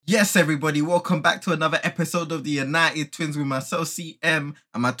Yes, everybody, welcome back to another episode of the United Twins with myself, CM,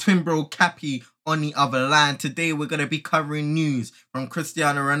 and my twin bro, Cappy, on the other line. Today, we're going to be covering news from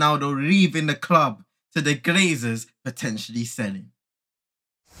Cristiano Ronaldo leaving the club to the Glazers potentially selling.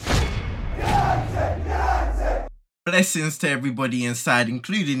 Blessings to everybody inside,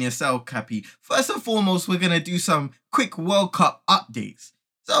 including yourself, Cappy. First and foremost, we're going to do some quick World Cup updates.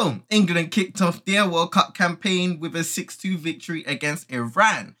 So, England kicked off their World Cup campaign with a 6-2 victory against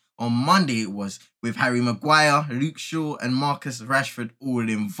Iran. On Monday it was, with Harry Maguire, Luke Shaw and Marcus Rashford all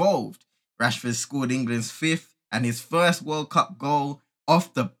involved. Rashford scored England's fifth and his first World Cup goal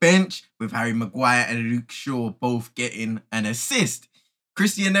off the bench, with Harry Maguire and Luke Shaw both getting an assist.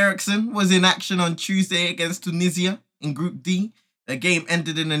 Christian Eriksen was in action on Tuesday against Tunisia in Group D. The game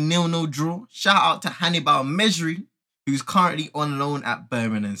ended in a 0-0 draw. Shout out to Hannibal Mejri, who's currently on loan at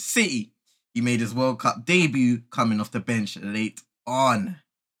Birmingham City. He made his World Cup debut coming off the bench late on.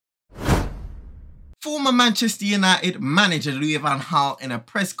 Former Manchester United manager Louis van Gaal in a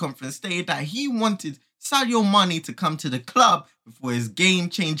press conference stated that he wanted Sadio Mane to come to the club before his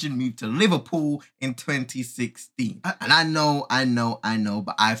game-changing move to Liverpool in 2016. And I know,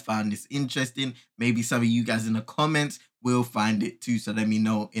 but I found this interesting. Maybe some of you guys in the comments will find it too, so let me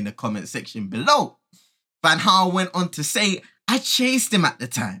know in the comment section below. Van Gaal went on to say, I chased him at the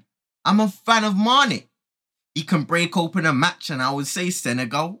time. I'm a fan of Mane. He can break open a match, and I would say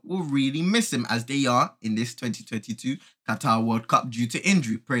Senegal will really miss him as they are in this 2022 Qatar World Cup due to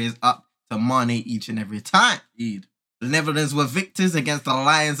injury. Prayers up to Mane each and every time. The Netherlands were victors against the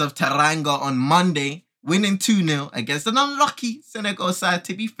Lions of Teranga on Monday, winning 2-0 against an unlucky Senegal side,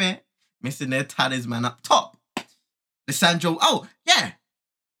 to be fair, missing their talisman up top. Lissandro, let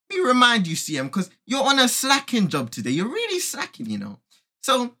me remind you, CM, because you're on a slacking job today. You're really slacking, you know.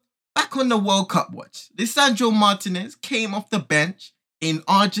 So, back on the World Cup watch, Lisandro Martinez came off the bench in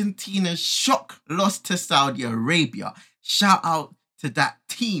Argentina's shock loss to Saudi Arabia. Shout out to that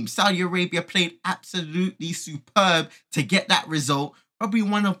team. Saudi Arabia played absolutely superb to get that result. Probably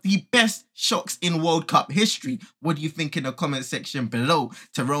one of the best shocks in World Cup history. What do you think in the comment section below?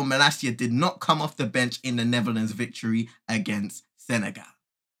 Tyrone Malacia did not come off the bench in the Netherlands' victory against Senegal.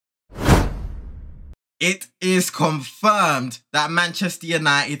 It is confirmed that Manchester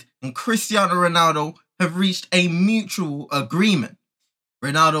United and Cristiano Ronaldo have reached a mutual agreement.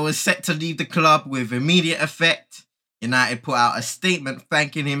 Ronaldo is set to leave the club with immediate effect. United put out a statement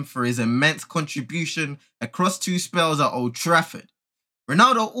thanking him for his immense contribution across 2 spells at Old Trafford.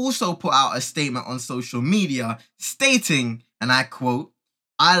 Ronaldo also put out a statement on social media stating, and I quote,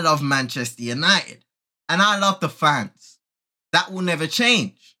 I love Manchester United and I love the fans. That will never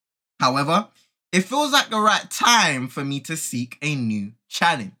change. However, it feels like the right time for me to seek a new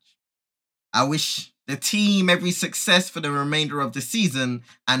challenge. I wish the team every success for the remainder of the season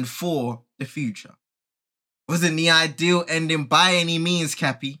and for the future. Wasn't the ideal ending by any means,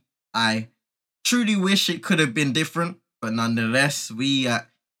 Cappy. I truly wish it could have been different, but nonetheless, we at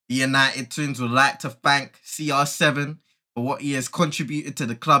the United Twins would like to thank CR7 for what he has contributed to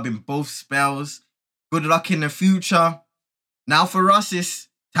the club in both spells. Good luck in the future. Now for us, it's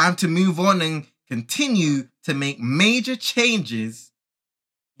time to move on and continue to make major changes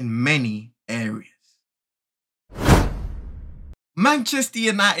in many areas. Manchester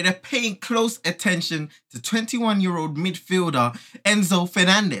United are paying close attention to 21-year-old midfielder Enzo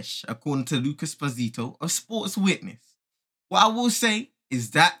Fernandez, according to Lucas Esposito of Sports Witness. What I will say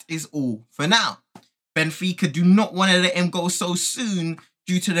is that is all for now. Benfica do not want to let him go so soon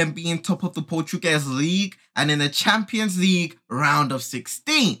due to them being top of the Portuguese league and in the Champions League round of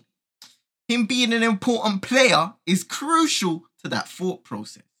 16. Him being an important player is crucial to that thought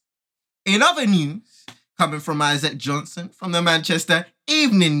process. In other news, coming from Isaac Johnson from the Manchester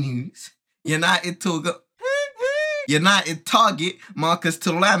Evening News, United target Marcus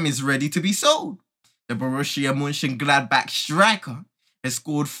Thuram is ready to be sold. The Borussia Mönchengladbach striker has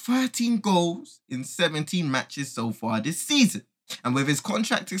scored 13 goals in 17 matches so far this season. And with his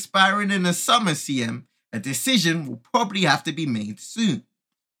contract expiring in the summer, CM, a decision will probably have to be made soon.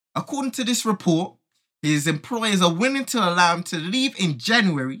 According to this report, his employers are willing to allow him to leave in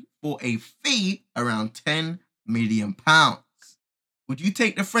January for a fee around £10 million. Would you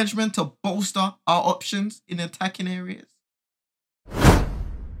take the Frenchman to bolster our options in attacking areas?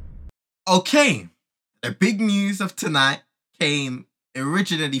 Okay, the big news of tonight came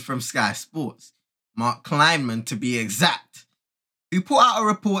originally from Sky Sports, Mark Kleinman to be exact, who put out a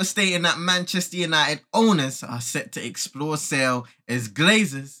report stating that Manchester United owners are set to explore sale as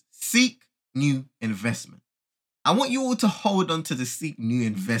GLAZERS seek new investment. I want you all to hold on to the seek new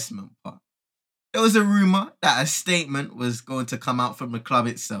investment part. There was a rumour that a statement was going to come out from the club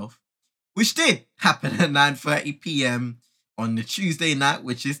itself, which did happen at 9:30 p.m. on the Tuesday night,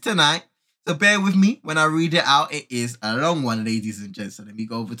 which is tonight. So bear with me when I read it out. It is a long one, ladies and gents. So let me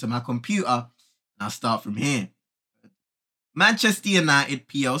go over to my computer and I'll start from here. Manchester United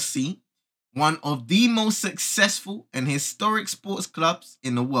PLC, one of the most successful and historic sports clubs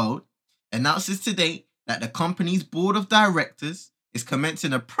in the world, announces today that the company's board of directors is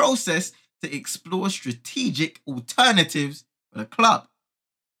commencing a process to explore strategic alternatives for the club.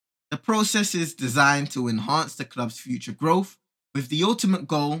 The process is designed to enhance the club's future growth, with the ultimate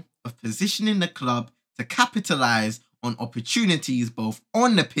goal of positioning the club to capitalize on opportunities both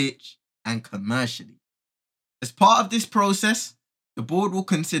on the pitch and commercially. As part of this process, the board will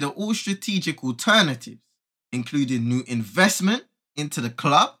consider all strategic alternatives, including new investment into the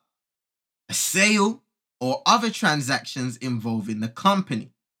club, a sale, or other transactions involving the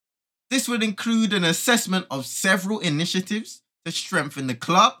company. This would include an assessment of several initiatives to strengthen the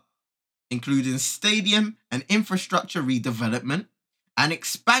club, including stadium and infrastructure redevelopment and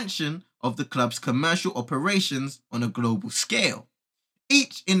expansion of the club's commercial operations on a global scale,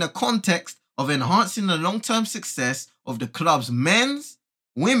 each in the context of enhancing the long-term success of the club's men's,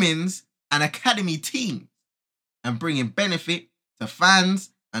 women's, and academy teams and bringing benefit to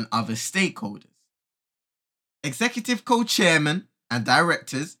fans and other stakeholders. Executive co-chairman and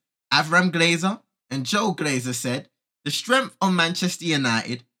directors Avram Glazer and Joe Glazer said, "The strength of Manchester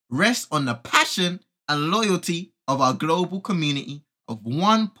United rests on the passion and loyalty of our global community of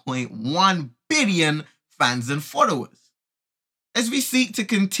 1.1 billion fans and followers. As we seek to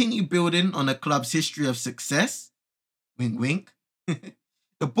continue building on the club's history of success," wink wink,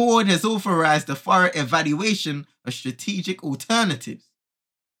 the board has authorized a thorough evaluation of strategic alternatives.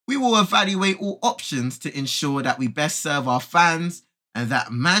 We will evaluate all options to ensure that we best serve our fans and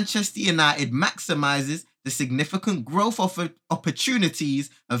that Manchester United maximizes the significant growth opportunities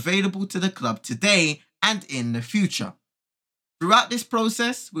available to the club today and in the future. Throughout this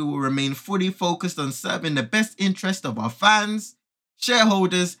process, we will remain fully focused on serving the best interest of our fans,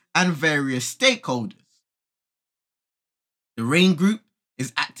 shareholders, and various stakeholders. The Rain Group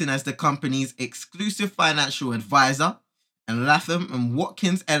is acting as the company's exclusive financial advisor, and Latham and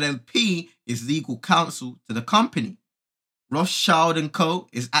Watkins LLP is legal counsel to the company. Rothschild & Co.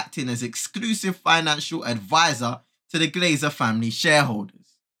 is acting as exclusive financial advisor to the Glazer family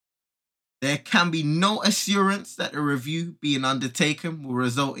shareholders. There can be no assurance that the review being undertaken will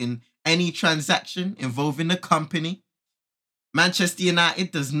result in any transaction involving the company. Manchester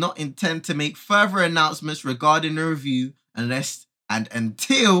United does not intend to make further announcements regarding the review unless and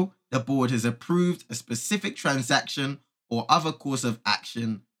until the board has approved a specific transaction or other course of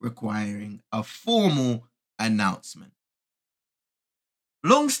action requiring a formal announcement.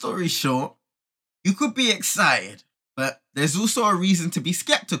 Long story short, you could be excited, but there's also a reason to be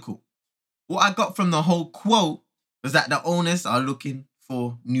skeptical. What I got from the whole quote was that the owners are looking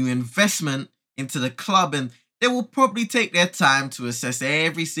for new investment into the club and they will probably take their time to assess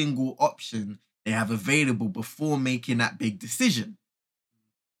every single option they have available before making that big decision.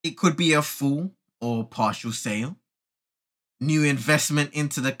 It could be a full or partial sale, new investment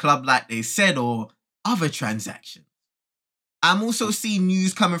into the club like they said, or other transactions. I'm also seeing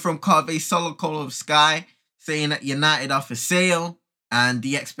news coming from Kaveh Solokol of Sky saying that United are for sale and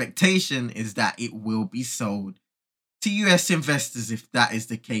the expectation is that it will be sold to US investors if that is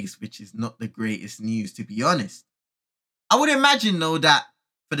the case, which is not the greatest news to be honest. I would imagine though that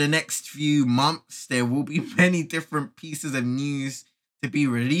for the next few months there will be many different pieces of news to be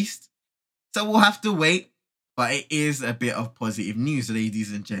released. So we'll have to wait, but it is a bit of positive news,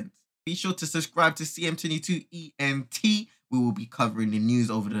 ladies and gents. Be sure to subscribe to CM22ENT. We will be covering the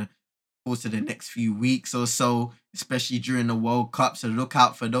news over the course of the next few weeks or so, especially during the World Cup. So look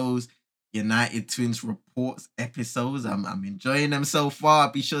out for those United Twins reports episodes. I'm enjoying them so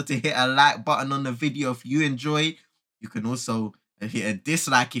far. Be sure to hit a like button on the video if you enjoyed. You can also hit a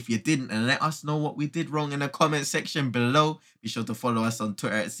dislike if you didn't and let us know what we did wrong in the comment section below. Be sure to follow us on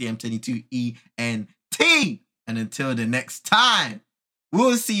Twitter at CM22ENT. And until the next time,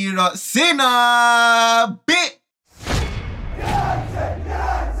 we'll see you lot in a bit.